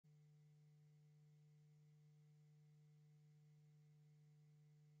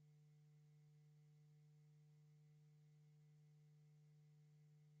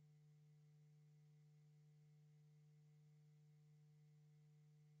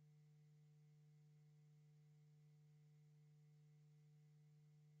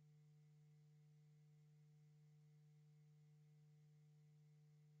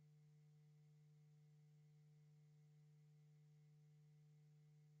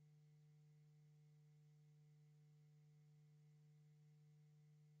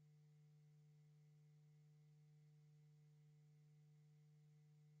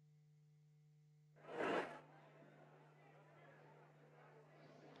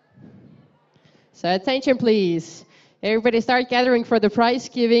So attention, please. Everybody start gathering for the prize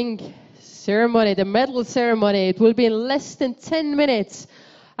giving ceremony, the medal ceremony. It will be in less than 10 minutes.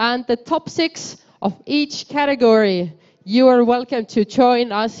 And the top 6 of each category, you are welcome to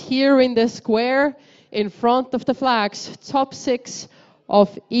join us here in the square in front of the flags. Top 6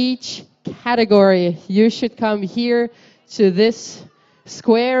 of each category. You should come here to this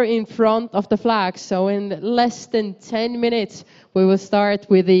square in front of the flags. So in less than 10 minutes, we will start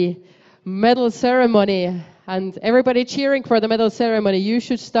with the medal ceremony. And everybody cheering for the medal ceremony, you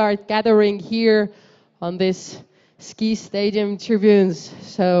should start gathering here on this ski stadium tribunes.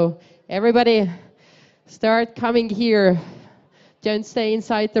 So everybody start coming here. Don't stay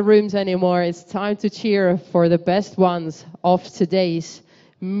inside the rooms anymore. It's time to cheer for the best ones of today's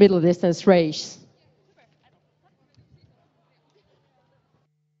middle distance race.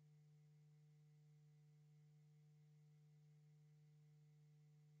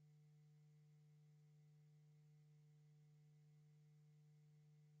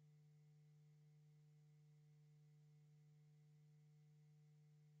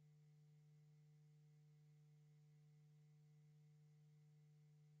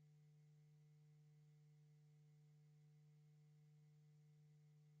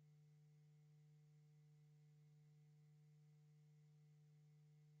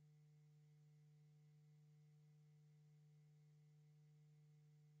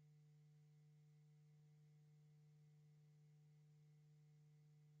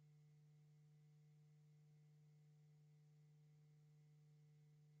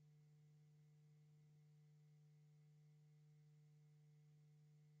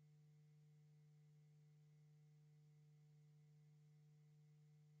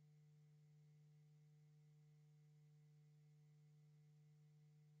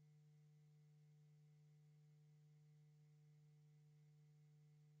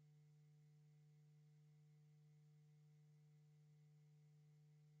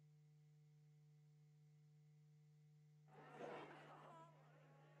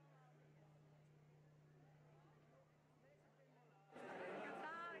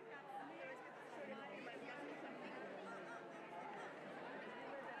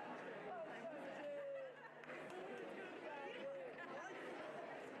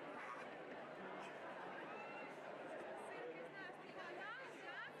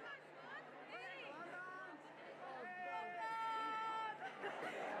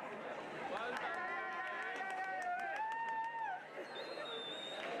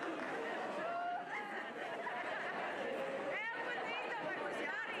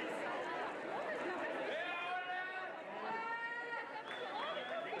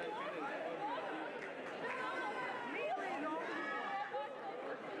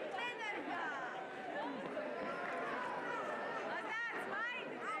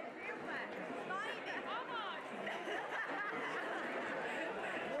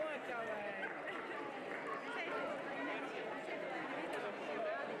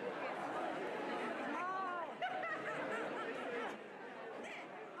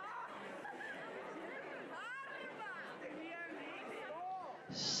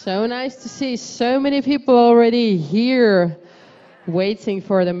 So nice to see so many people already here waiting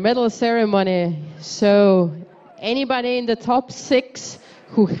for the medal ceremony. So anybody in the top 6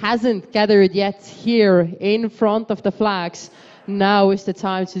 who hasn't gathered yet here in front of the flags, now is the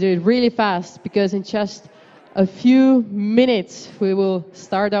time to do it really fast, because in just a few minutes we will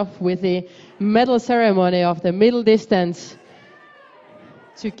start off with the medal ceremony of the middle distance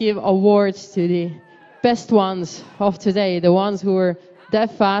to give awards to the best ones of today, the ones who were the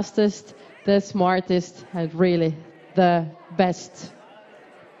fastest, the smartest, and really the best.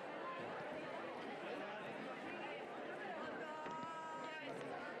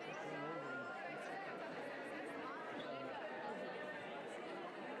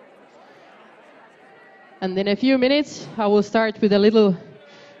 And in a few minutes, I will start with a little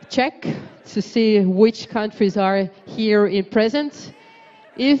check to see which countries are here in present.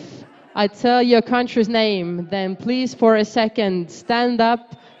 If I tell your country's name, then please for a second stand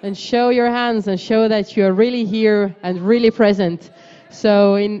up and show your hands and show that you're really here and really present.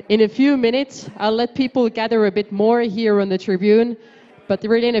 So in a few minutes, I'll let people gather a bit more here on the tribune, but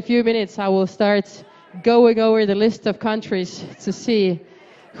really in a few minutes I will start going over the list of countries to see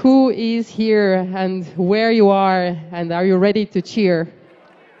who is here and where you are, and are you ready to cheer?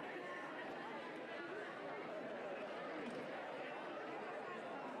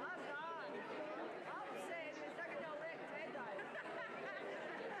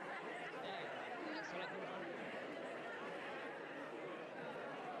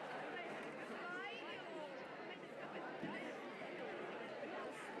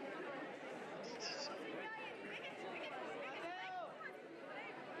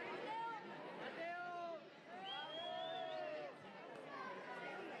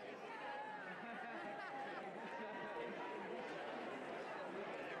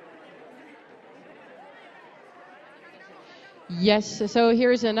 Yes, so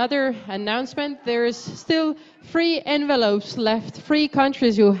here's another announcement. There's still 3 envelopes left, 3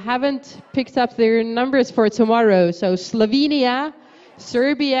 countries who haven't picked up their numbers for tomorrow. So Slovenia,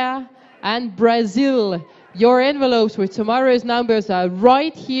 Serbia, and Brazil. Your envelopes with tomorrow's numbers are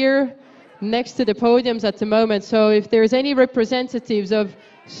right here next to the podiums at the moment. So if there's any representatives of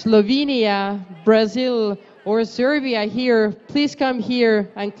Slovenia, Brazil, or Serbia here, please come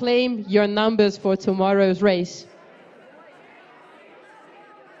here and claim your numbers for tomorrow's race.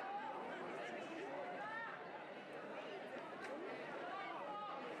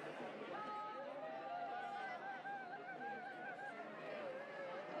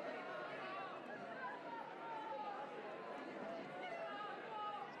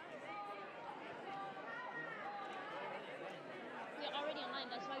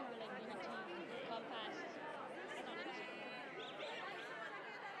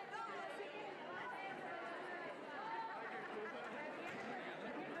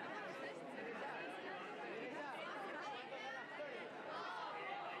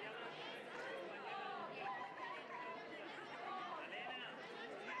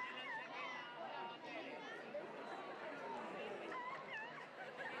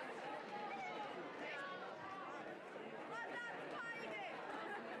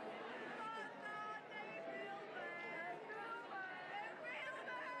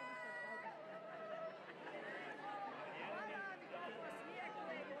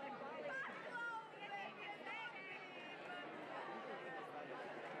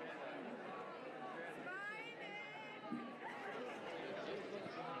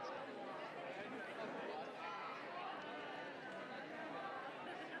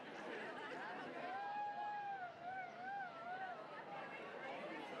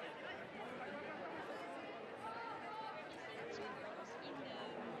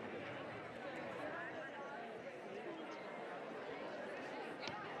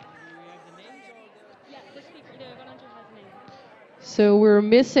 So we're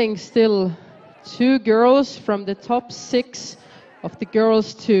missing still 2 girls from the top 6 of the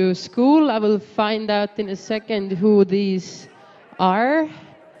girls to school. I will find out in a second who these are.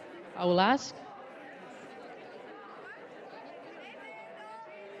 I will ask.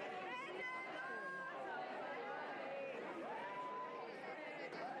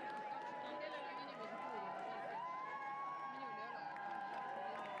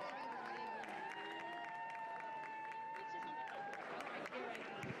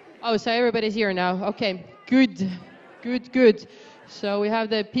 Oh, so everybody's here now. Okay, good, good, good. So we have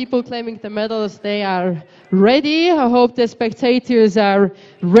the people claiming the medals. They are ready. I hope the spectators are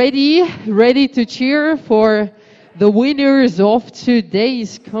ready to cheer for the winners of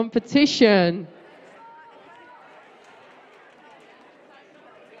today's competition.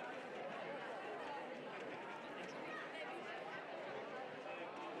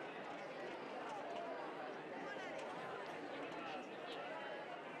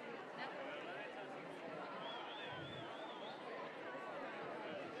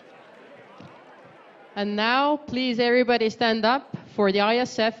 And now, please, everybody stand up for the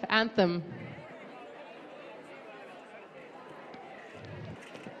ISF anthem.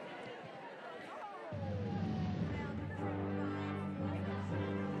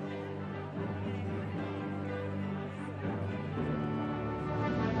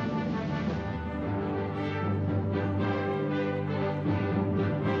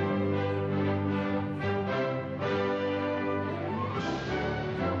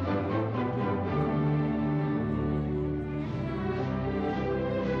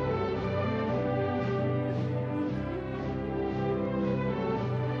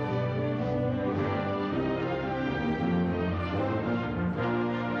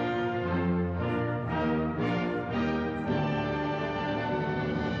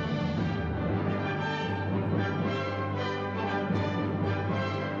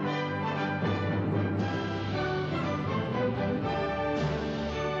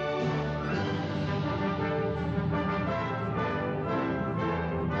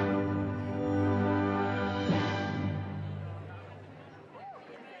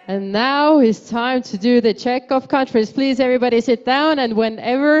 And now it's time to do the check of countries. Please, everybody sit down, and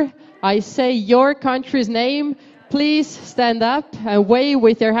whenever I say your country's name, please stand up and wave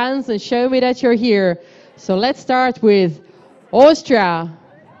with your hands and show me that you're here. So let's start with Austria.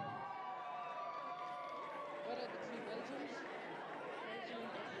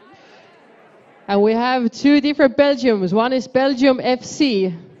 And we have 2 different Belgiums. One is Belgium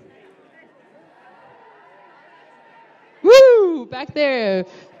FC. Woo! Back there.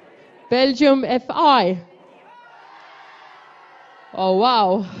 Belgium FI. Oh,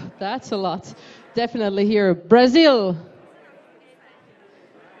 wow. That's a lot. Definitely here. Brazil.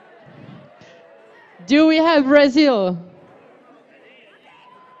 Do we have Brazil?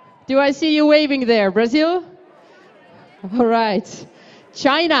 Do I see you waving there? Brazil? All right.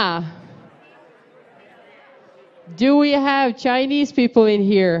 China. Do we have Chinese people in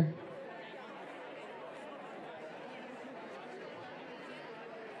here?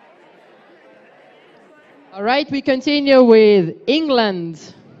 All right, we continue with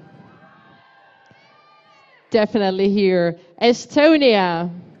England. Definitely here. Estonia.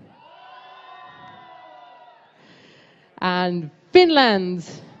 And Finland.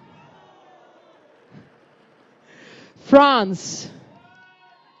 France.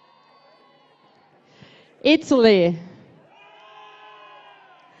 Italy.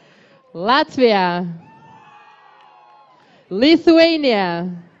 Latvia.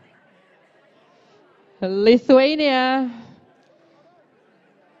 Lithuania. Lithuania.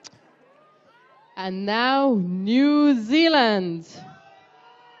 And now New Zealand.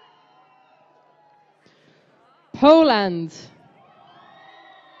 Poland.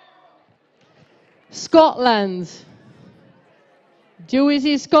 Scotland. Do we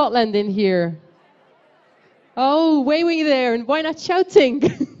see Scotland in here? Oh, waving there, and why not shouting?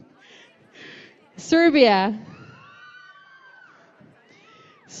 Serbia.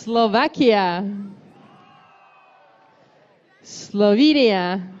 Slovakia.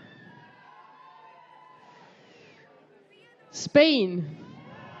 Slovenia. Spain.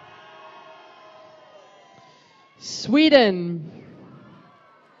 Sweden.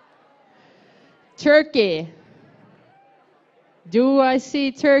 Turkey. Do I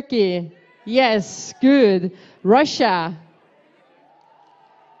see Turkey? Yes, good. Russia.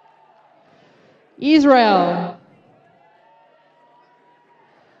 Israel.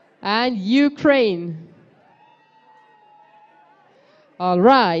 And Ukraine. All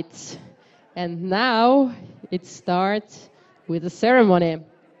right. And now it starts with the ceremony.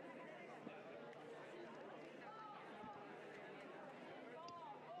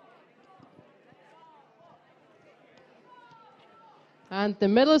 And the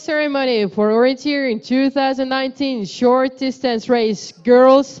medal ceremony for orienteering 2019 short distance race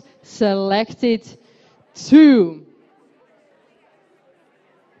girls selected 2.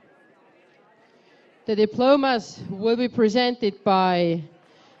 The diplomas will be presented by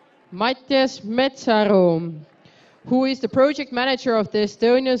Mattias Metsaru, who is the project manager of the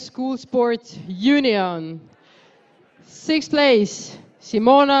Estonian School Sport Union. 6th place,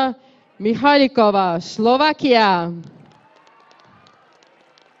 Simona Mihailikova, Slovakia.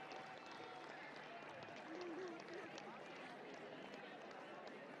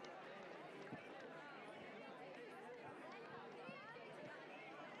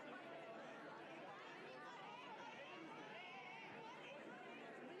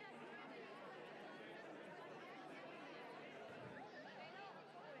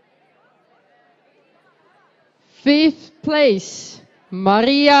 Fifth place,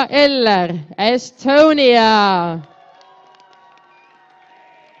 Maria Eller, Estonia.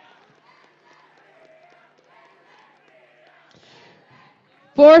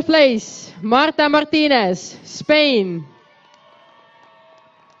 Fourth place, Marta Martinez, Spain.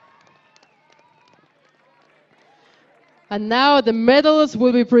 And now the medals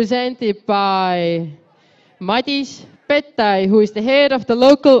will be presented by Madis Pettai, who is the head of the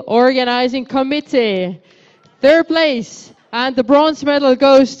local organizing committee. Third place, and the bronze medal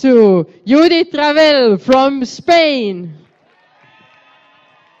goes to Judith Ravel from Spain.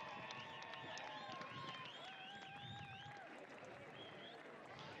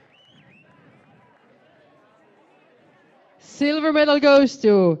 Silver medal goes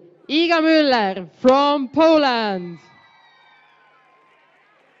to Iga Müller from Poland.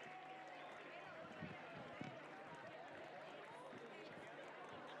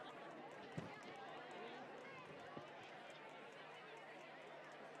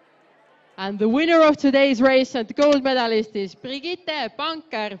 And the winner of today's race and the gold medalist is Brigitte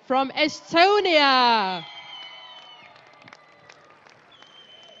Banker from Estonia.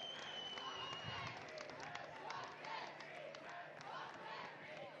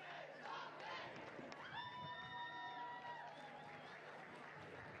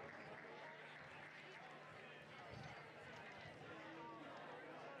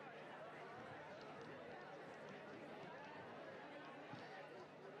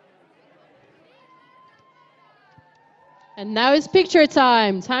 And now it's picture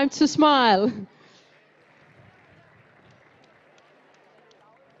time. Time to smile.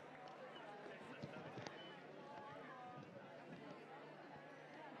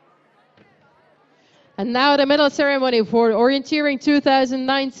 And now the medal ceremony for orienteering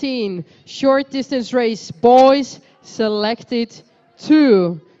 2019 short distance race boys selected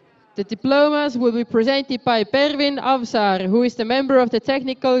 2. The diplomas will be presented by Pervin Avsar, who is the member of the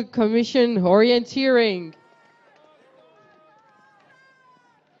Technical Commission Orienteering.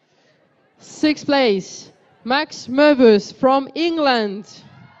 6th place, Max Möbus from England.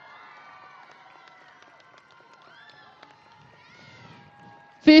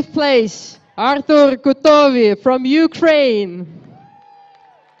 5th place, Artur Kutovi from Ukraine.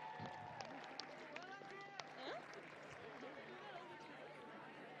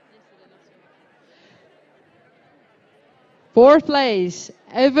 4th place,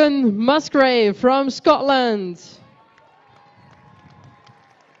 Evan Musgrave from Scotland.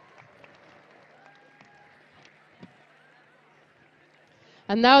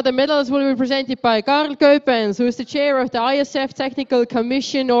 'And now the medals will be presented by Karl Köpens, who is the chair of the ISF Technical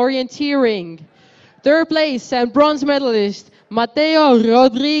Commission Orienteering. 3rd place and bronze medalist, Mateo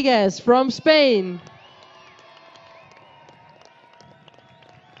Rodriguez from Spain.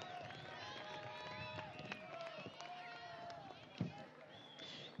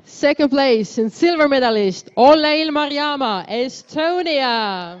 2nd place and silver medalist, Olle Ilmarjama,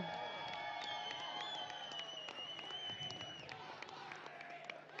 Estonia.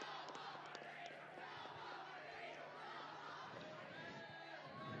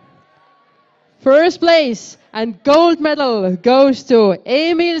 First place and gold medal goes to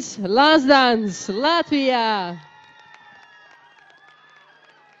Emils Lasdans, Latvia.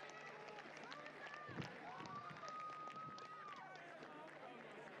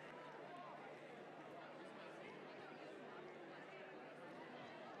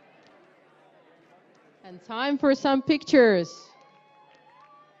 And time for some pictures.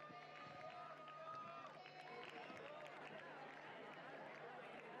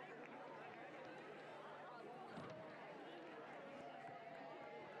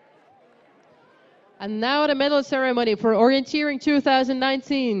 And now the medal ceremony for Orienteering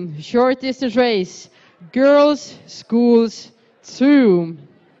 2019, short distance race, Girls Schools 2.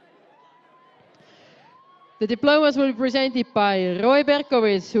 The diplomas will be presented by Roy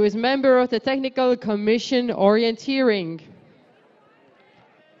Berkowitz, who is member of the Technical Commission Orienteering.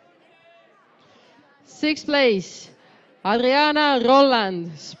 6th place, Adriana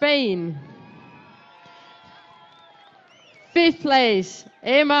Roland, Spain. 5th place,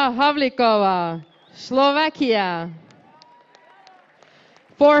 Emma Havlikova, Slovakia.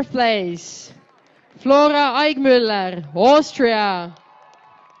 4th place, Flora Eichmüller, Austria.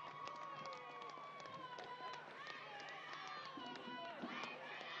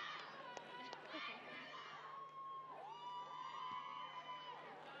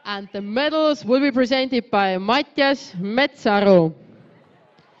 And the medals will be presented by Mattias Metsaru.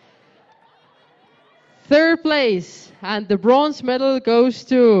 3rd place, and the bronze medal goes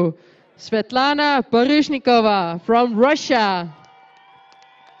to Svetlana Baryshnikova from Russia.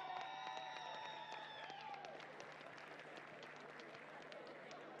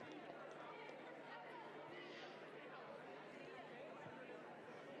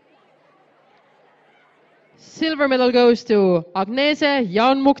 Silver medal goes to Agnese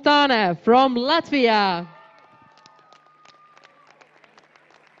Janmuktane from Latvia.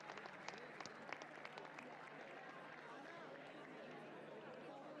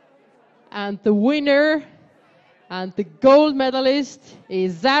 And the winner and the gold medalist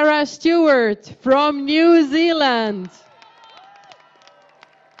is Zara Stewart from New Zealand.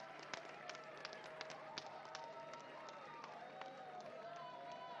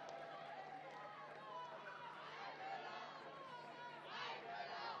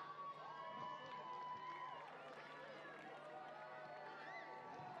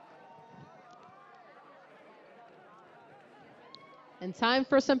 And time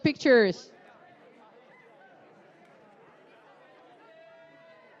for some pictures.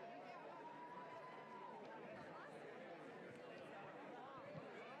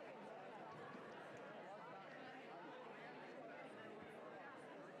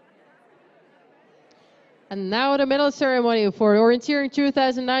 And now the medal ceremony for Orienteering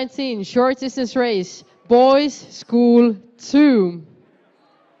 2019 short distance race, Boys School 2.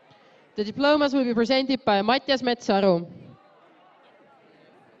 The diplomas will be presented by Mattias Metsaru.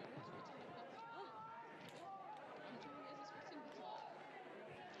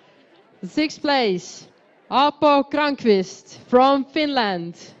 6th place, Apo Krankvist from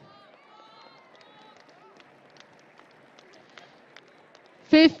Finland.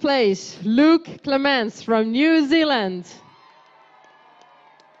 5th place, Luke Clements from New Zealand.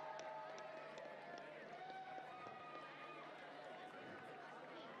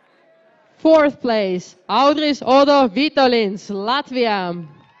 4th place, Audris Odo Vitolins, Latvia.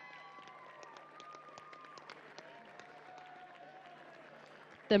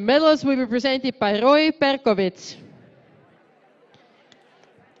 The medals will be presented by Roy Perkovic.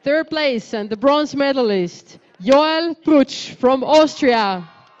 Third place and the bronze medalist, Joel Prutsch from Austria.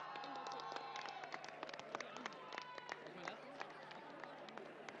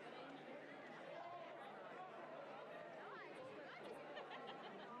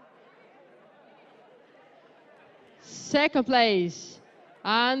 Second place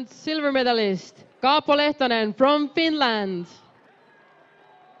and silver medalist, Kaapo Lehtonen from Finland.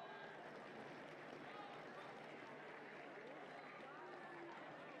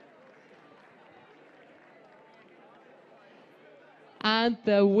 And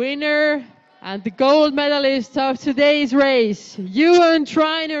the winner and the gold medalist of today's race, Ewan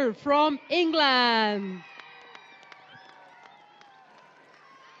Trainer from England.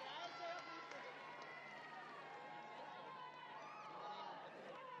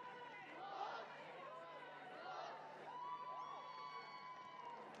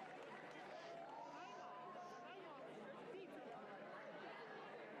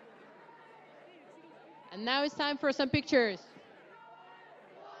 And now it's time for some pictures.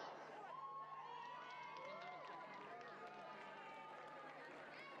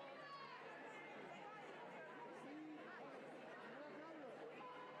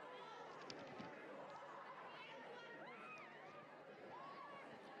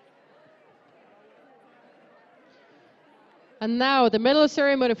 And now the medal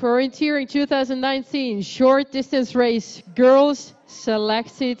ceremony for orienteering 2019 short distance race girls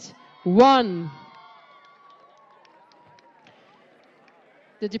selected 1.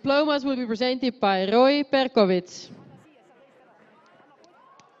 The diplomas will be presented by Roy Perkovic.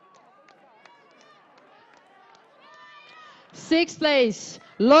 Sixth place,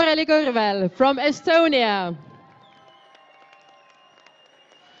 Loreli Kõrvel from Estonia.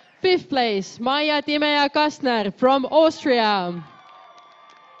 Fifth place, Maija Timea-Kastner from Austria.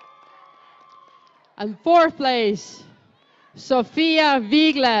 And fourth place, Sofia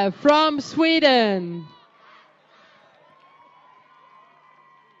Vigle from Sweden.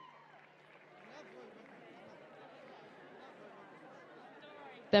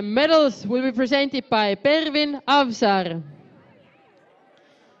 The medals will be presented by Pervin Avsar.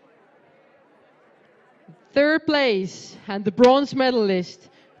 Third place and the bronze medalist,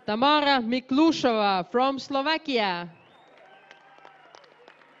 Tamara Miklushova from Slovakia.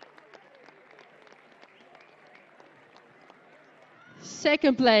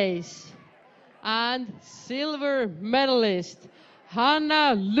 Second place and silver medalist,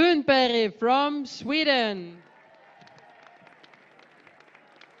 Hanna Lundberg from Sweden.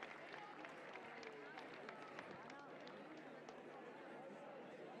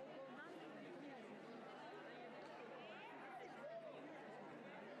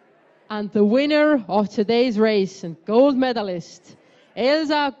 And the winner of today's race and gold medalist,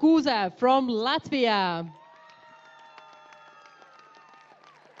 Elsa Kuuse from Latvia.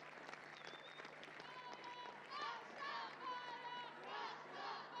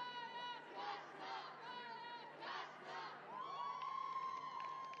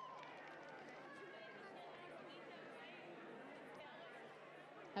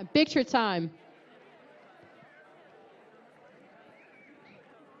 And picture time.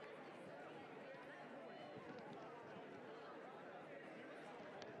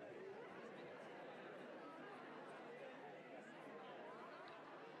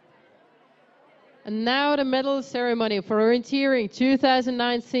 And now the medal ceremony for orienteering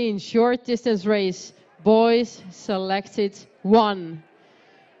 2019 short distance race, boys selected 1.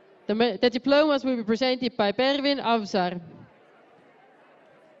 The diplomas will be presented by Pervin Avsar.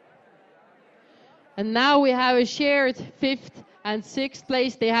 And now we have a shared 5th and 6th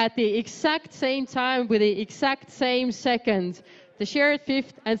place. They had the exact same time with the exact same second. The shared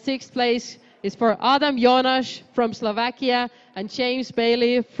 5th and 6th place is for Adam Jonas from Slovakia and James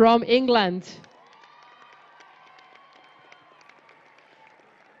Bailey from England.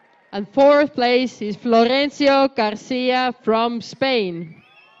 And 4th place is Florencio Garcia from Spain.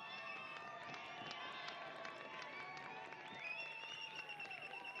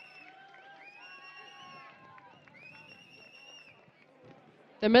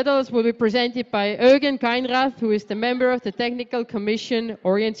 The medals will be presented by Eugen Kainrath, who is the member of the Technical Commission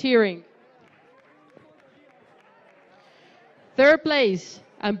Orienteering. 3rd place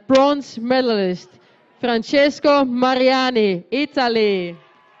and bronze medalist, Francesco Mariani, Italy.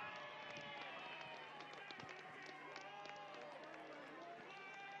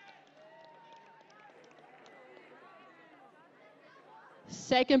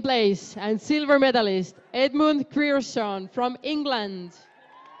 2nd place and silver medalist, Edmund Grierson from England.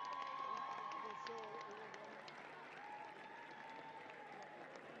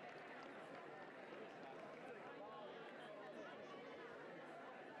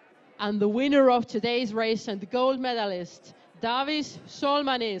 And the winner of today's race and the gold medalist, Davis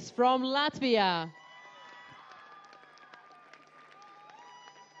Solmanis from Latvia.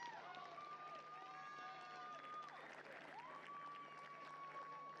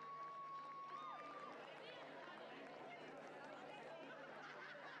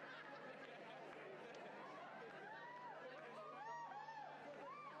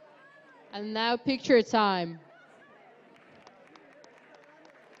 And now picture time.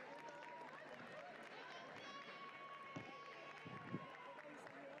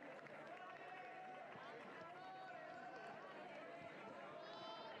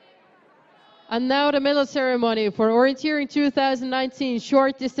 And now the medal ceremony for Orienteering 2019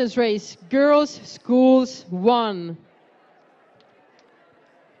 short distance race, Girls Schools 1.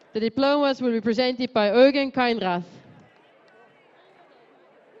 The diplomas will be presented by Eugen Kainrath.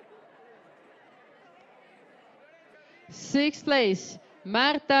 Sixth place,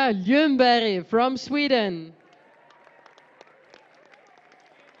 Marta Ljungberg from Sweden.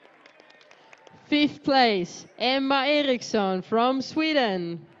 Fifth place, Emma Eriksson from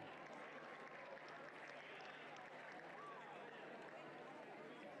Sweden.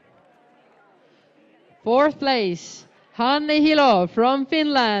 Fourth place, Hanne Hilo from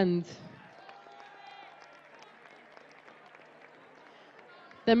Finland.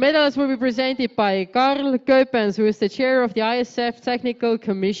 The medals will be presented by Karl Köpens, who is the chair of the ISF Technical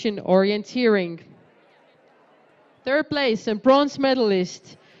Commission Orienteering. Third place and bronze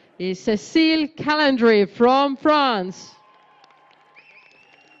medalist is Cécile Calandry from France.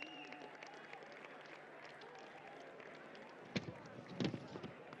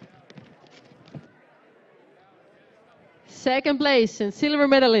 Second place and silver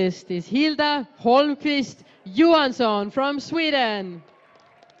medalist is Hilda Holmqvist Johansson from Sweden.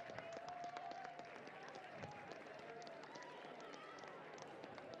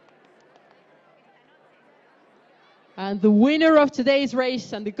 And the winner of today's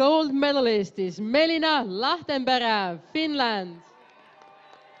race and the gold medalist is Melina Lahtenberg, Finland.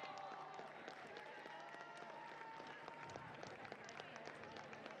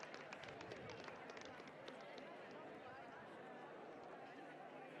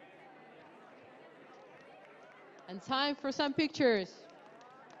 And time for some pictures.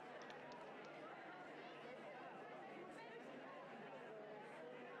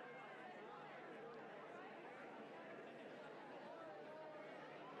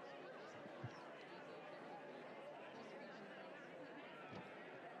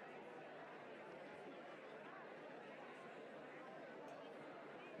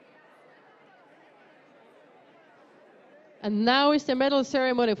 And now is the medal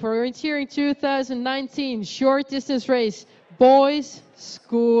ceremony for Orienteering 2019 short distance race, Boys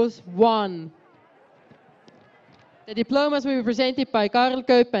Schools 1. The diplomas will be presented by Karl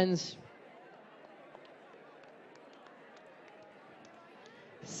Köpens.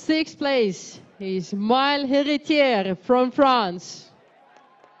 Sixth place is Maël Héritier from France.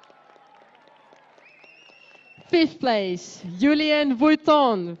 Fifth place, Julien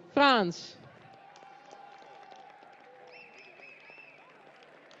Vuitton, France.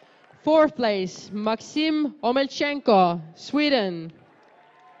 Fourth place, Maxim Omelchenko, Sweden.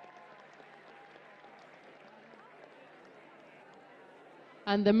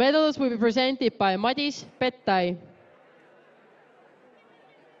 And the medals will be presented by Madis Pettai.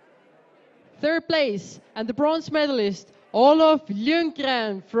 Third place, and the bronze medalist, Olof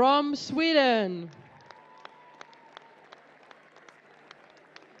Ljunggren from Sweden.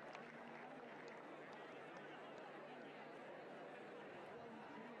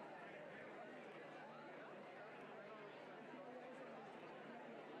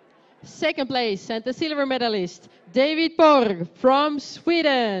 Second place, and the silver medalist, David Borg from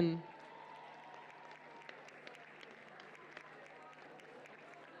Sweden.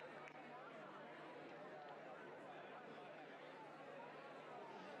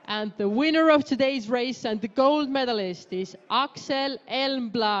 And the winner of today's race and the gold medalist is Axel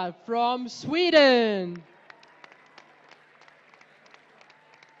Elmblad from Sweden.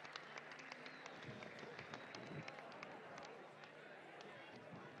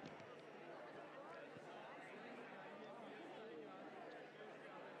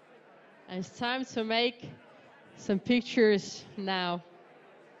 And it's time to make some pictures now.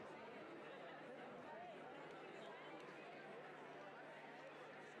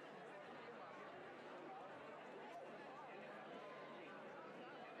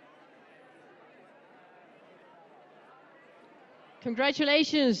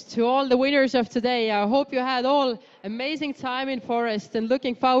 Congratulations to all the winners of today. I hope you had all amazing time in Forest and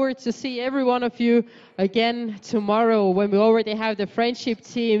looking forward to see every one of you again tomorrow when we already have the Friendship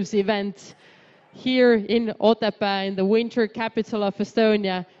Teams event here in Otepää, in the winter capital of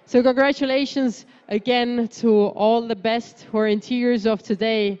Estonia. So congratulations again to all the best orienteers of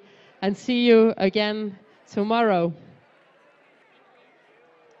today and see you again tomorrow.